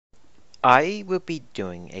I will be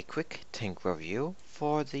doing a quick tank review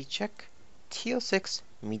for the Czech TL6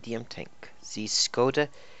 medium tank, the Skoda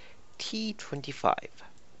T25.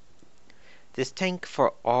 This tank,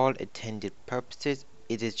 for all intended purposes,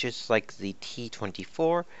 it is just like the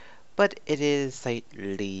T24, but it is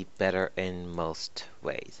slightly better in most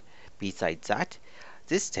ways. Besides that,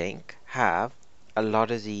 this tank have a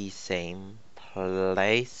lot of the same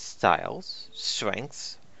play styles,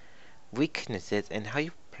 strengths, weaknesses, and how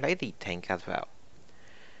you play the tank as well.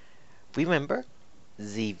 Remember,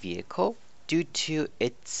 the vehicle, due to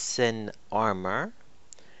its armor,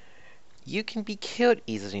 you can be killed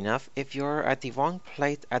easily enough if you're at the wrong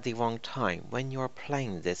place at the wrong time when you're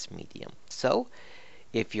playing this medium. So,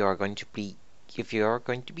 if you're going to be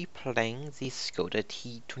playing the Skoda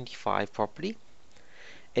T25 properly,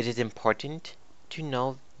 it is important to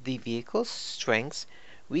know the vehicle's strengths,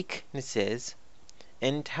 weaknesses,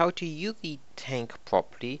 and how to use the tank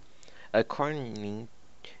properly according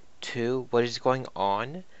to what is going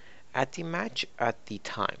on at the match at the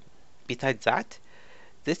time. Besides that,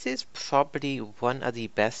 this is probably one of the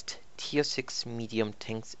best tier 6 medium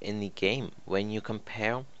tanks in the game when you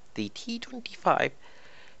compare the T25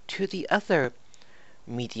 to the other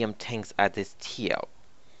medium tanks at this tier.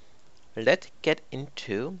 Let's get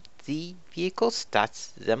into the vehicle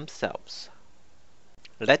stats themselves.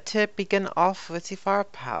 Let's begin off with the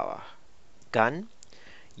firepower. Gun.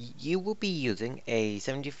 You will be using a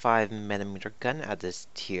 75mm gun at this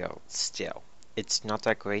tier still. It's not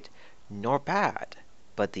that great nor bad,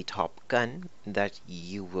 but the top gun that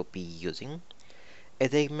you will be using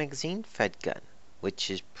is a magazine-fed gun,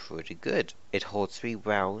 which is pretty good. It holds 3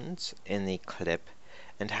 rounds in the clip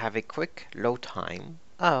and have a quick load time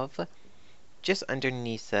of just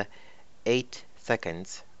underneath 8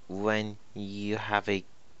 seconds when you have a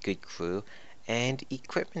good crew and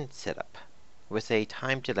equipment setup, with a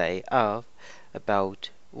time delay of about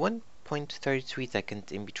 1.33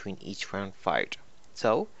 seconds in between each round fired.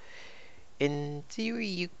 So, in theory,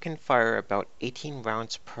 you can fire about 18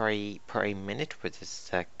 rounds per a minute with this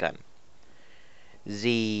gun.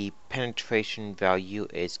 The penetration value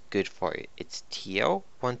is good for it. It's TL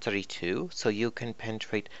 132, so you can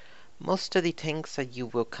penetrate most of the tanks that you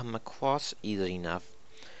will come across easily enough,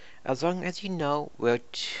 as long as you know where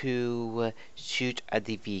to shoot at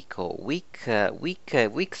the vehicle weak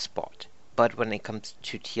spot. But when it comes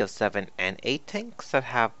to TL7 and 8 tanks that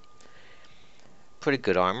have pretty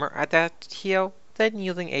good armor at that TL, then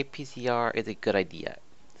using a PCR is a good idea.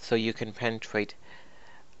 So you can penetrate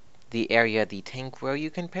the area of the tank where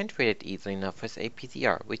you can penetrate it easily enough with a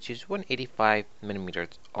PCR, which is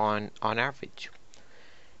 185mm on average.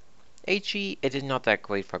 HE, it is not that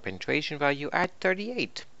great for penetration value at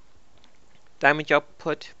 38. Damage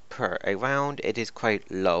output per a round, it is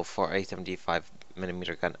quite low for a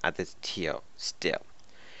 75mm gun at this tier still.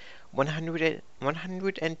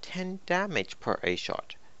 110 damage per a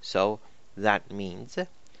shot. So that means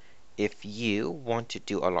if you want to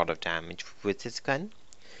do a lot of damage with this gun,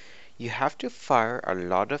 you have to fire a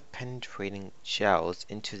lot of penetrating shells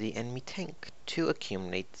into the enemy tank to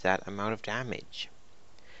accumulate that amount of damage.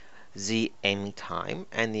 The aiming time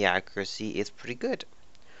and the accuracy is pretty good.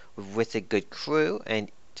 With a good crew and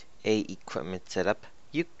a equipment setup,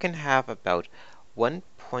 you can have about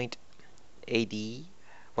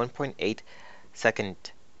 1.8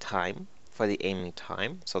 second time for the aiming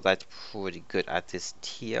time, so that's pretty good at this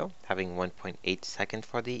tier, having 1.8 seconds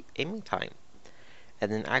for the aiming time.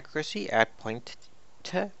 And then accuracy at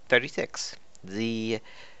 0.36. The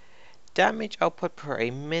damage output per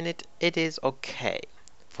a minute, it is okay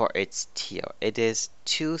for its tier. It is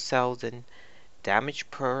 2000 damage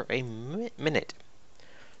per a minute.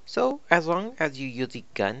 So as long as you use the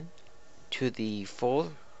gun to the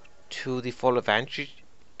full advantage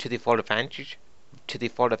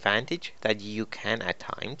that you can at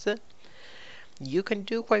times, you can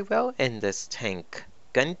do quite well in this tank.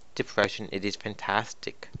 Gun depression, it is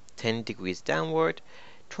fantastic. 10 degrees downward,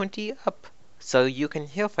 20 up, so you can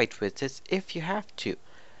hill fight with this if you have to.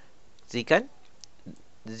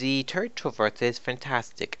 The turret traverse is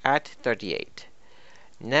fantastic at 38.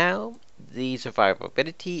 Now, the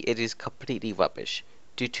survivability, it is completely rubbish.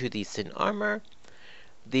 Due to the thin armor,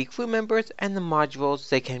 the crew members and the modules,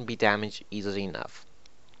 they can be damaged easily enough.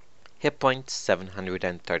 Hit points,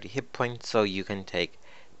 730 hit points, so you can take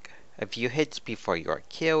a few hits before you are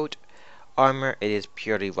killed. Armor, it is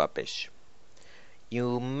purely rubbish.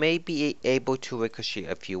 You may be able to ricochet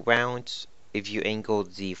a few rounds if you angle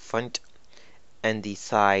the front and the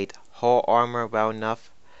side hull armor well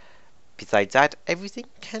enough. Besides that, everything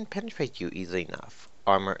can penetrate you easily enough.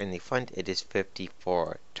 Armor in the front, it is 50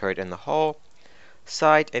 for turret in the hull,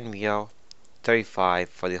 side and rear 35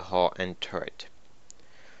 for the hull and turret.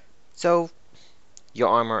 So your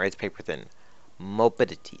armor is paper thin.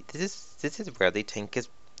 Mobility. This is where the tank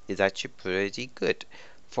is actually pretty good.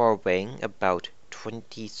 For weighing about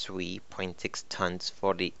 23.6 tons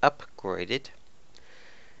for the upgraded,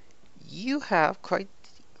 you have quite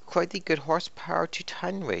the good horsepower to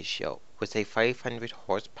ton ratio with a 500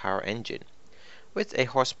 horsepower engine with a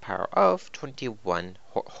horsepower of 21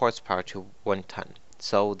 horsepower to 1 ton.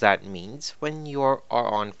 So that means when you are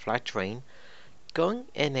on flat terrain, going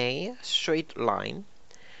in a straight line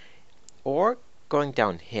or going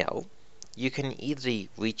downhill, you can easily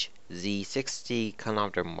reach the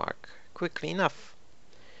 60-kilometer mark quickly enough.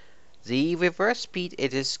 The reverse speed,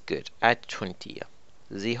 it is good at 20.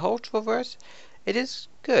 The hold reverse, it is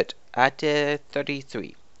good at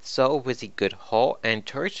 33. So with a good hull and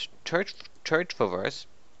turret reverse,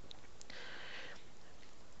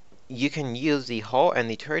 you can use the hull and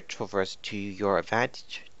the turret reverse to your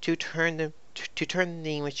advantage to turn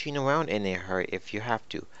the machine around in a hurry if you have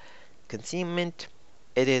to. Concealment,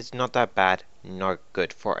 it is not that bad nor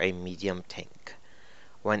good for a medium tank.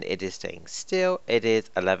 When it is staying still, it is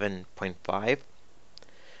 11.5.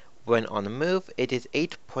 When on the move, it is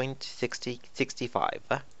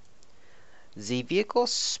 8.65. The vehicle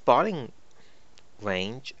spotting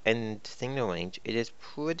range and signal range, it is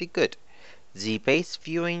pretty good. The base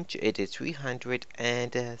view range, it is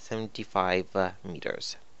 375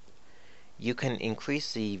 meters. You can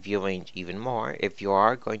increase the view range even more if you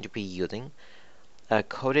are going to be using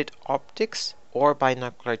coated optics or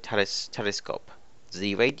binocular telescope.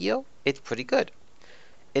 The radio, it's pretty good.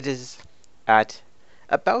 It is at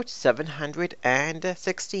about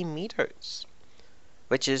 760 meters,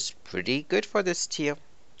 which is pretty good for this tier.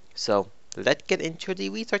 So let's get into the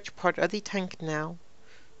research part of the tank now.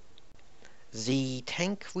 The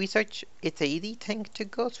tank research, it's an easy tank to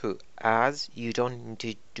go through, as you don't need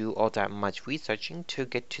to do all that much researching to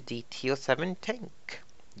get to the tier 7 tank.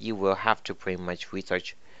 You will have to pretty much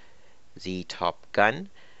research the top gun,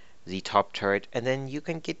 the top turret, and then you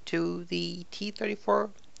can get to the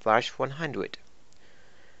T-34/100.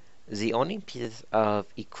 The only pieces of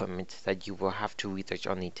equipment that you will have to research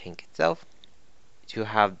on the tank itself to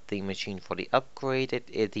have the machine fully upgraded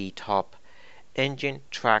is the top engine,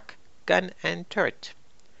 track, gun, and turret.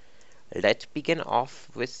 Let's begin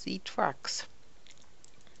off with the tracks.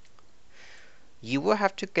 You will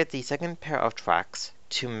have to get the second pair of tracks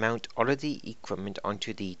to mount all of the equipment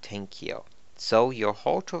onto the tank here. So your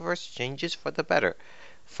whole traverse changes for the better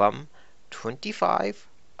from 25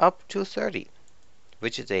 up to 30,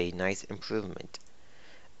 which is a nice improvement.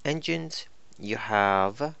 Engines, you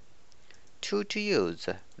have two to use,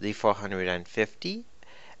 the 450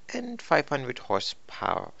 and 500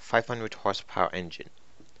 horsepower engine.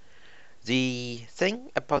 The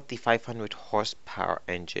thing about the 500 horsepower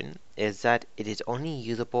engine is that it is only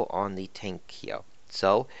usable on the tank here.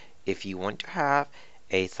 So if you want to have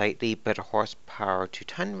a slightly better horsepower to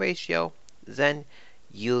ton ratio, then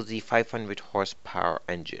use the 500 horsepower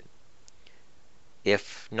engine.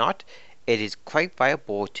 If not, it is quite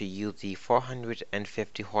viable to use the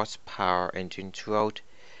 450 horsepower engine throughout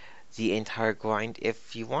the entire grind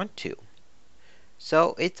if you want to.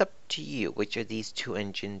 So it's up to you which of these two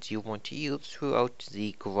engines you want to use throughout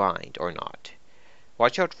the grind or not.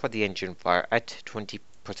 Watch out for the engine fire at 20%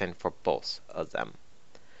 for both of them.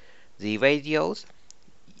 The radios,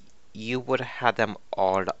 you would have them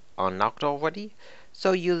all unlocked already,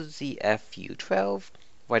 so use the FU12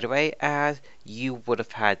 right away, as you would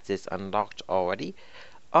have had this unlocked already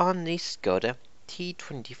on the Skoda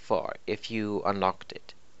T24 if you unlocked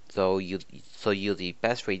it. So use the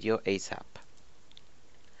best radio ASAP.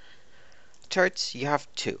 Turrets, you have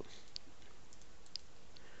two.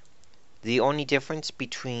 The only difference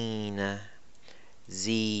between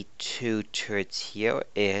the two turrets here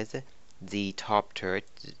is the top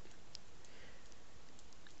turret.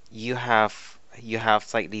 You have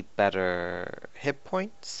slightly better hit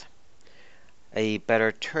points, a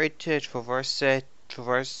better turret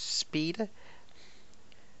traverse speed,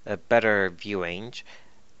 a better view range,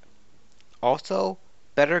 also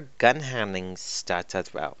better gun handling stats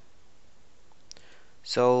as well.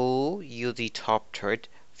 So use the top turret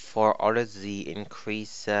for all of the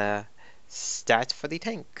increased stats for the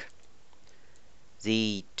tank.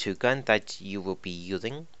 The two guns that you will be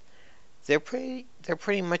using, they're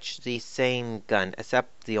pretty much the same gun,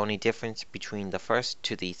 except the only difference between the first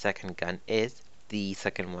to the second gun is the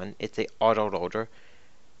second one is a auto loader,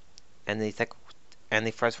 and the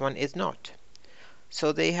first one is not.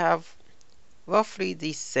 So they have roughly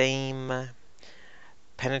the same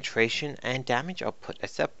penetration and damage output,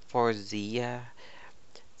 except for the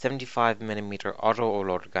 75mm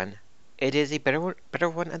auto-loader gun. It is a better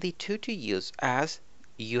one of the two to use, as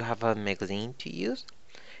you have a magazine to use,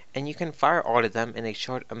 and you can fire all of them in a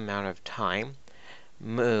short amount of time,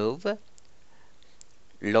 move,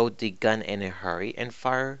 load the gun in a hurry, and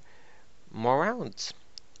fire more rounds.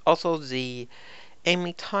 Also, the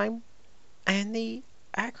aiming time and the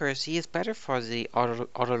accuracy is better for the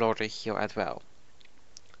autoloader here as well.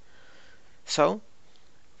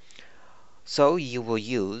 So you will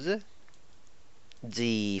use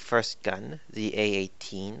the first gun, the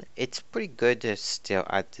A18. It's pretty good still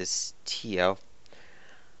at this TL.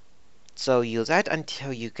 So use that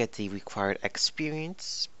until you get the required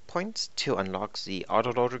experience points to unlock the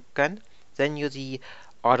autoloader gun. Then use the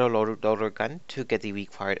autoloader gun to get the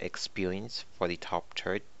required experience for the top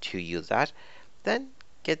turret to use that. Then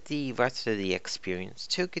get the rest of the experience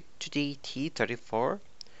to get to the T-34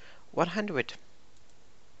 100.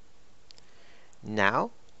 Now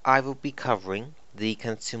I will be covering the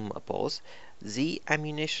consumables, the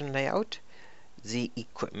ammunition layout, the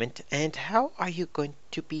equipment, and how are you going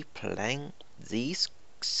to be playing the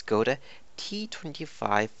Skoda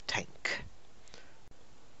T25 tank.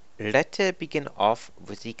 Let's begin off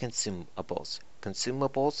with the consumables.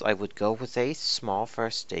 Consumables, I would go with a small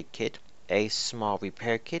first aid kit, a small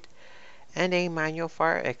repair kit, and a manual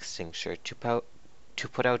fire extinguisher to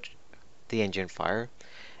put out the engine fire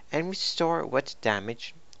and restore what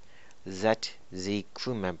damage that the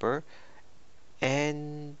crew member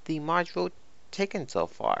and the module taken so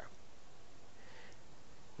far.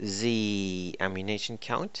 The ammunition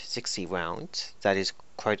count, 60 rounds. That is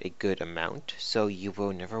quite a good amount, so you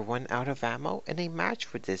will never run out of ammo in a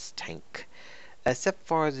match with this tank, except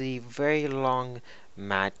for the very long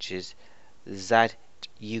matches that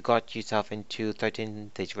you got yourself into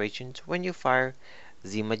certain situations when you fire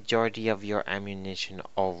the majority of your ammunition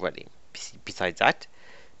already. Besides that,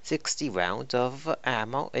 60 rounds of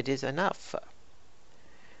ammo, it is enough.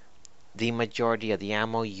 The majority of the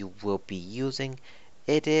ammo you will be using,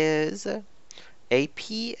 it is AP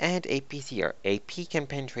and APCR. AP can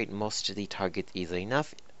penetrate most of the targets easily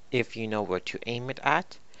enough if you know where to aim it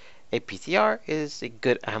at. APCR is a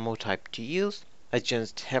good ammo type to use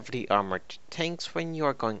against heavily armored tanks when you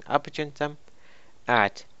are going up against them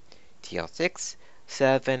at TL6,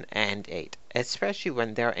 7, and 8, especially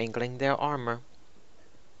when they're angling their armor.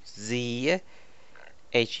 The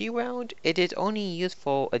HE round, it is only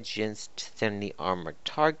useful against thinly armored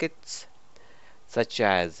targets, such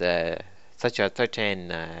as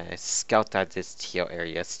certain scouts at this TL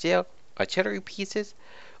area still, artillery pieces,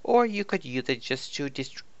 or you could use it just to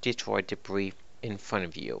destroy debris in front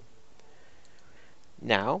of you.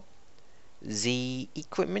 Now, the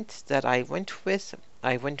equipment that I went with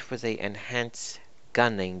a enhanced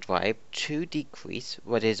gunning drive to decrease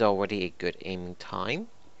what is already a good aiming time,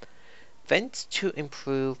 vents to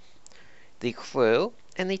improve the crew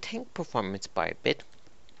and the tank performance by a bit.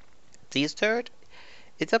 The third,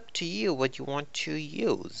 it's up to you what you want to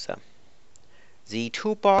use. The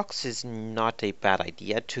toolbox is not a bad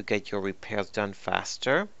idea to get your repairs done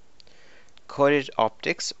faster. Coated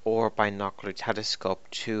optics or binocular telescope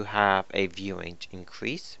to have a view range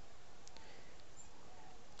increase.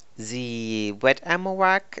 The wet ammo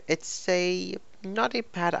rack, it's not a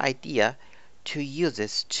bad idea to use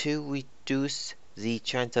this to reduce the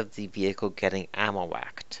chance of the vehicle getting ammo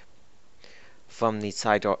racked from the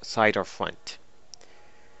side or front.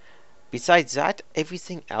 Besides that,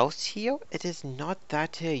 everything else here, it is not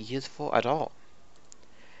that useful at all.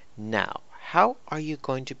 Now, how are you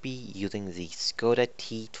going to be using the Skoda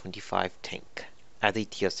T25 tank? As a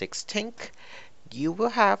Tier 6 tank, you will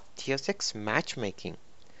have Tier 6 matchmaking,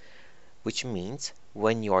 which means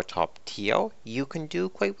when you are top tier, you can do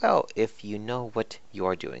quite well if you know what you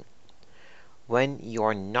are doing. When you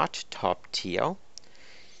are not top tier,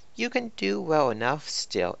 you can do well enough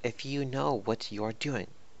still if you know what you are doing.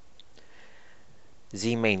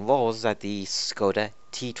 The main roles that the Skoda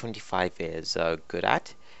T25 is good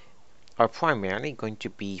at are primarily going to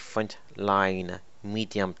be front-line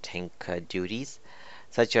medium tank duties,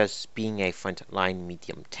 such as being a front-line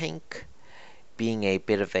medium tank, being a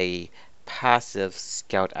bit of a passive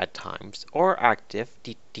scout at times, or active,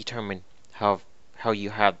 determine how you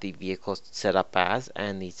have the vehicle set up as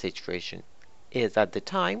and the situation is at the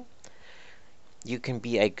time. You can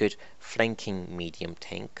be a good flanking medium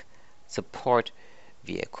tank, support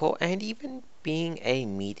vehicle, and even being a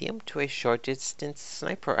medium to a short distance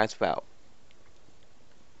sniper as well.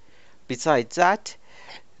 Besides that,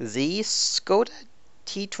 the Skoda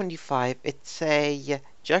T25, it's a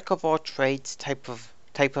jack of all trades type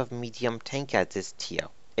of medium tank at this tier.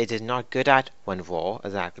 It is not good at one role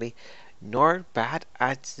exactly. nor bad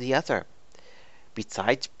at the other,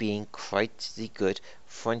 besides being quite the good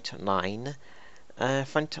frontline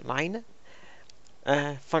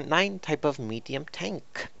type of medium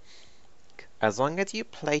tank. As long as you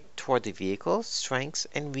play toward the vehicle's strengths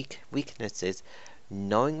and weaknesses,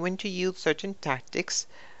 knowing when to use certain tactics,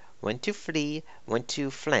 when to flee, when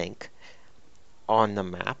to flank on the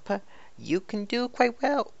map, you can do quite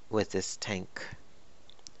well with this tank.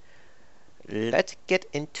 Let's get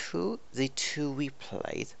into the two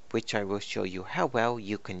replays, which I will show you how well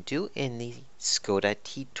you can do in the Skoda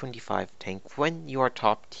T25 tank when you are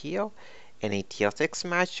top tier in a tier 6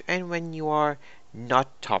 match and when you are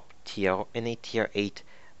not top tier in a tier 8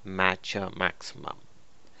 match maximum.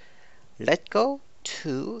 Let's go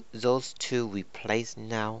to those two replays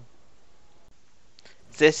now.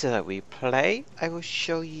 This is a replay. I will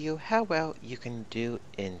show you how well you can do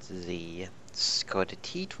in the Skoda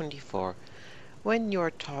T24 when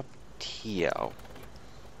you're top tier.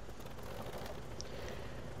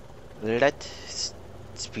 Let's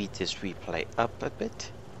speed this replay up a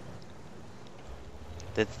bit.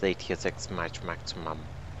 This is the tier 6 match maximum.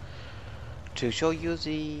 To show you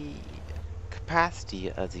the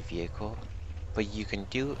capacity of the vehicle, what you can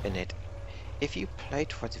do in it if you play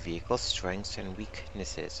towards the vehicle's strengths and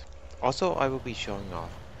weaknesses. Also, I will be showing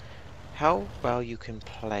off how well you can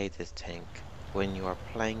play this tank when you are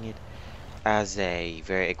playing it as a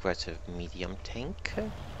very aggressive medium tank,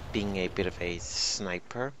 being a bit of a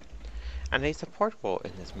sniper, and a support role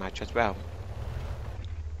in this match as well.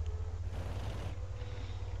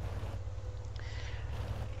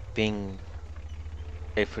 Being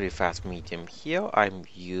a pretty fast medium here, I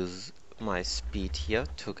use my speed here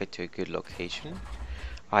to get to a good location.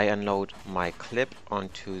 I unload my clip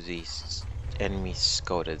onto the enemy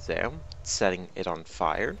Skoda there, setting it on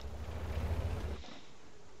fire.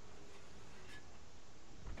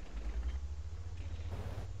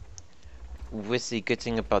 With the good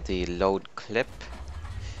thing about the load clip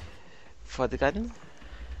for the gun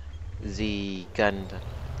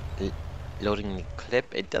loading the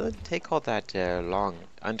clip, it doesn't take all that long,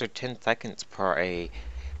 under 10 seconds per a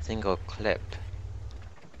single clip.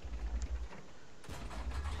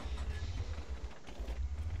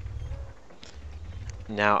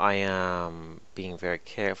 Now I am being very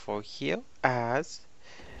careful here, as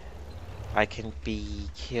I can be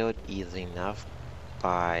killed easily enough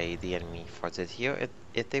by the enemy forces here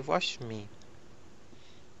if they rush me.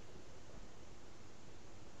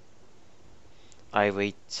 I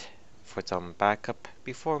wait for some backup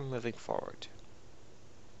before moving forward.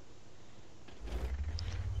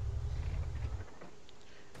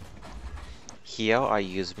 Here I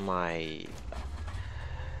use my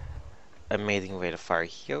amazing rate of fire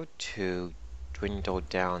here to dwindle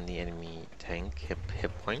down the enemy tank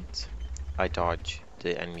hit points. I dodge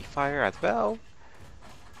the enemy fire as well.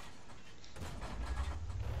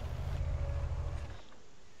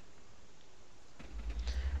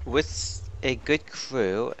 With a good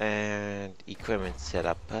crew and equipment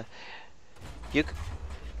setup, you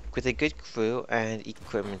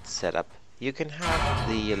can have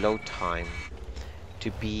the load time to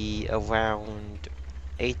be around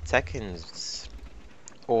 8 seconds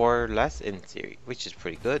or less in theory, which is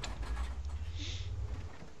pretty good.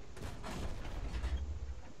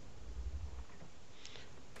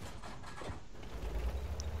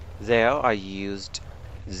 There I used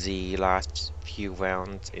the last few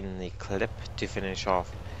rounds in the clip to finish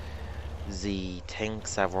off the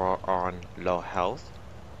tanks that were on low health.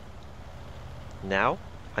 Now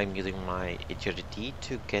I'm using my agility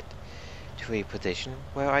to get to a position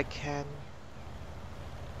where I can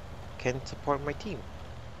support my team.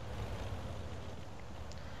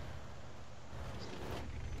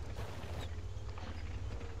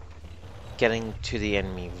 Getting to the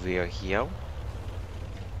enemy rear here,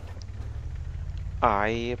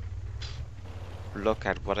 I look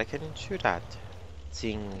at what I can shoot at.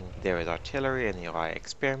 Seeing there is artillery in the OI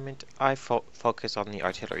experiment, I focus on the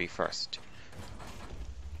artillery first.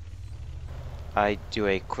 I do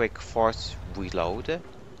a quick force reload,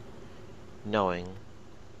 knowing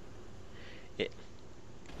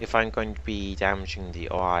if I'm going to be damaging the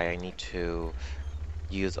OI, I need to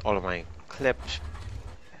use all of my clips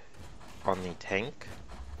on the tank.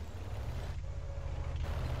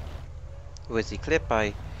 With the clip,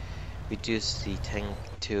 I reduce the tank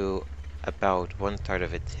to about 1/3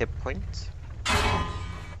 of its hit points.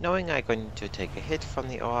 Knowing I'm going to take a hit from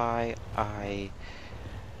the OI, I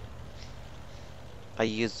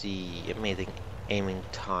use the amazing aiming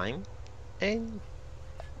time and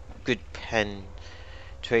good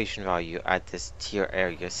penetration value at this tier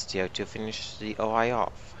area still to finish the OI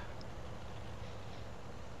off.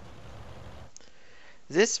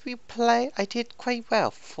 This replay I did quite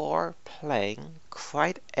well for playing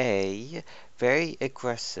quite a very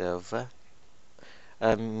aggressive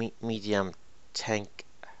medium tank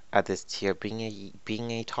at this tier,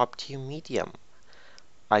 being a top tier medium.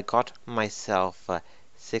 I got myself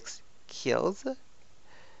 6 kills,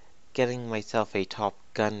 getting myself a top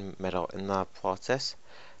gun medal in the process,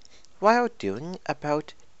 while doing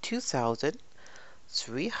about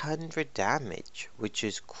 2,300 damage, which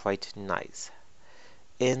is quite nice.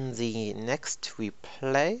 In the next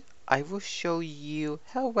replay, I will show you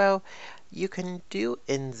how well you can do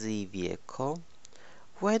in the vehicle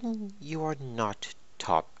when you are not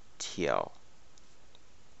top tier.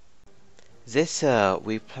 This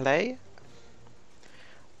replay,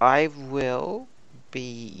 I will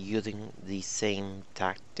be using the same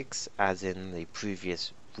tactics as in the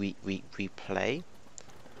previous replay.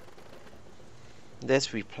 This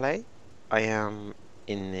replay, I am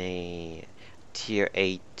in a tier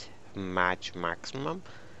 8 match maximum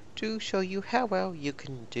to show you how well you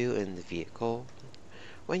can do in the vehicle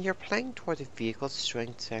when you're playing toward the vehicle's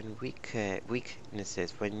strengths and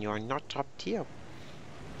weaknesses when you're not top tier.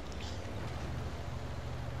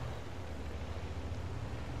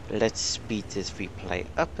 Let's speed this replay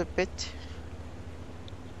up a bit.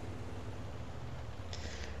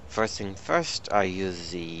 First thing first, I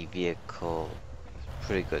use the vehicle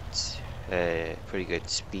pretty good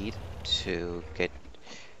speed to get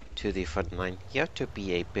to the front line here, to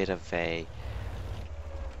be a bit of a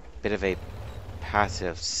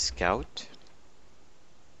passive scout.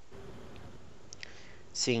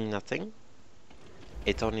 Seeing nothing,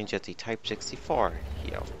 it's only just the Type 64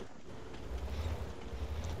 here.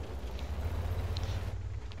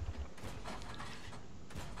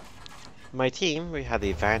 My team, we had the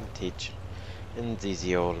advantage in the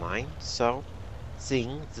 0 line, so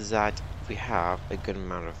seeing that we have a good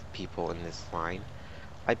amount of people in this line,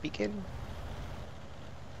 I begin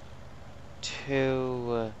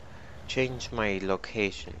to change my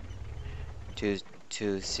location to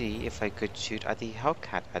see if I could shoot at the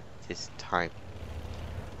Hellcat at this time.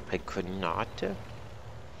 I could not,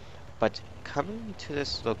 but coming to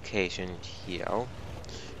this location here,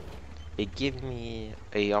 it gave me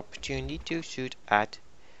an opportunity to shoot at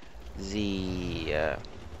the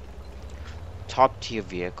top tier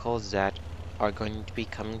vehicles that are going to be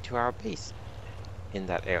coming to our base in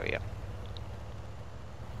that area.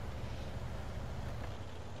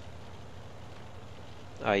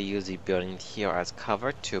 I use the building here as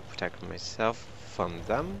cover to protect myself from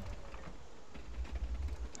them.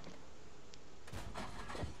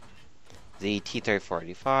 The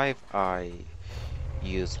T-34-85, I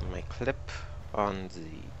use my clip on the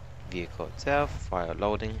vehicle itself while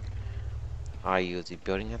loading. I use the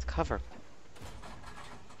building as cover.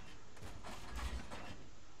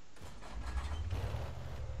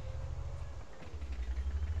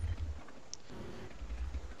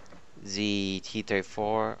 The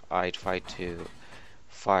T-34, I try to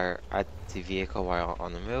fire at the vehicle while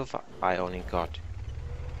on the move. I only got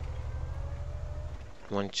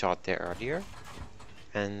one shot there earlier,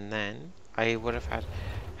 and then I would have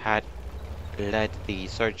had led the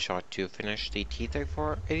third shot to finish the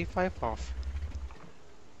T-34-85 off.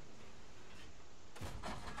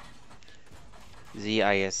 The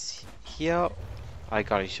IS here, I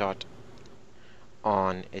got a shot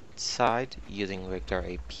on its side using regular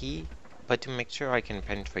AP, but to make sure I can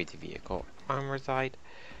penetrate the vehicle armor side,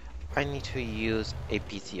 I need to use a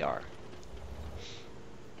PCR.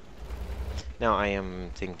 Now I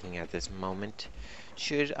am thinking at this moment,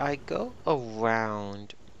 should I go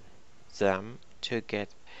around them to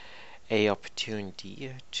get a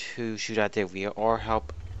opportunity to shoot at their rear or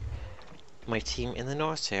help my team in the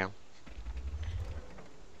north here?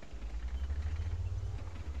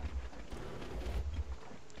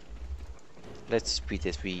 Let's speed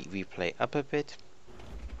this replay up a bit.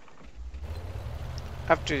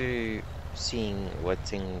 After seeing what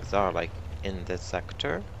things are like in this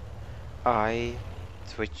sector, I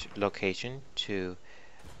switch location to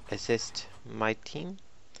assist my team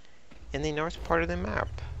in the north part of the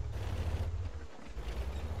map.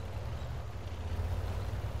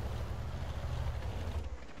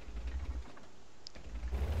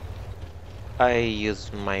 I use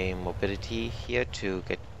my mobility here to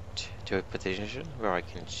get to a position where I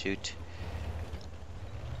can shoot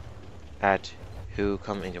at who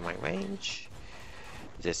come into my range.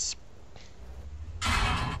 This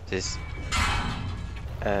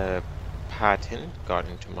pattern got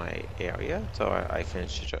into my area, so I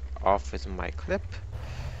finished it off with my clip.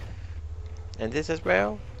 And this as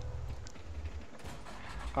well,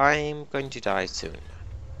 I'm going to die soon.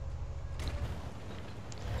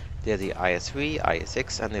 They're the IS-3,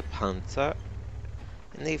 IS-6, and the Panzer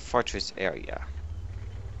in the fortress area.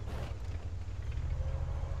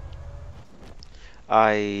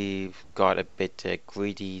 I got a bit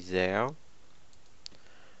greedy there,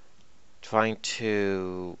 trying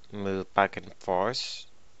to move back and forth,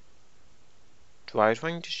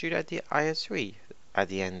 trying to shoot at the IS-3 at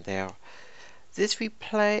the end there. This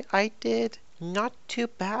replay I did not too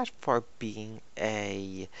bad for being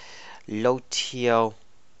a low tier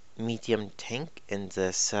medium tank in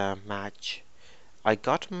this match. I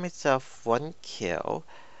got myself 1 kill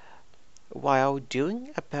while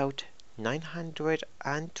doing about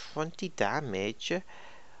 920 damage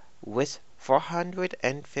with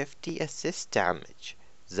 450 assist damage.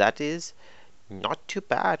 That is not too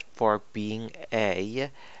bad for being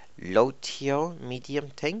a low tier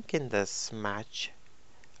medium tank in this match.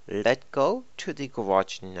 Let's go to the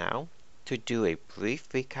garage now to do a brief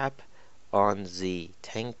recap on the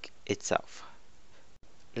tank itself.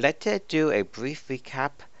 Let's do a brief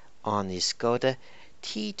recap on the Skoda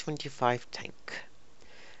T25 tank.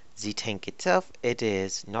 The tank itself, it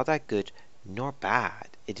is not that good nor bad,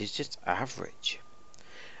 it is just average.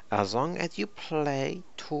 As long as you play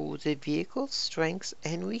to the vehicle's strengths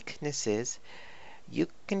and weaknesses, you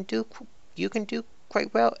can do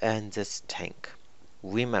quite well in this tank.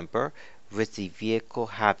 Remember, with the vehicle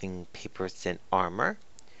having paper-thin armor,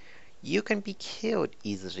 you can be killed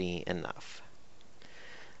easily enough.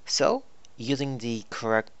 So, using the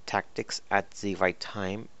correct tactics at the right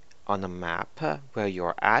time on the map where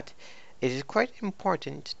you're at, it is quite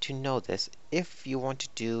important to know this if you want to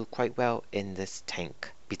do quite well in this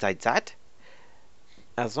tank. Besides that,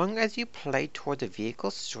 as long as you play toward the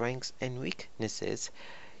vehicle's strengths and weaknesses,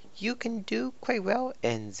 you can do quite well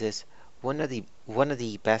in this one of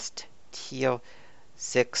the best tier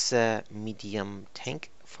 6 medium tank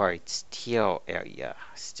for its tier area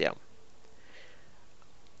still.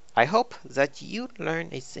 I hope that you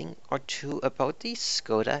learned a thing or two about the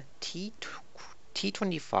Skoda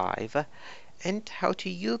T25 and how to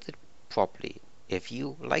use it properly. If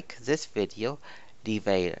you like this video, leave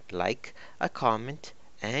a like, a comment,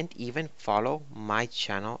 and even follow my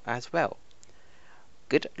channel as well.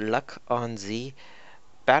 Good luck on the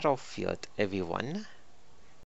battlefield, everyone.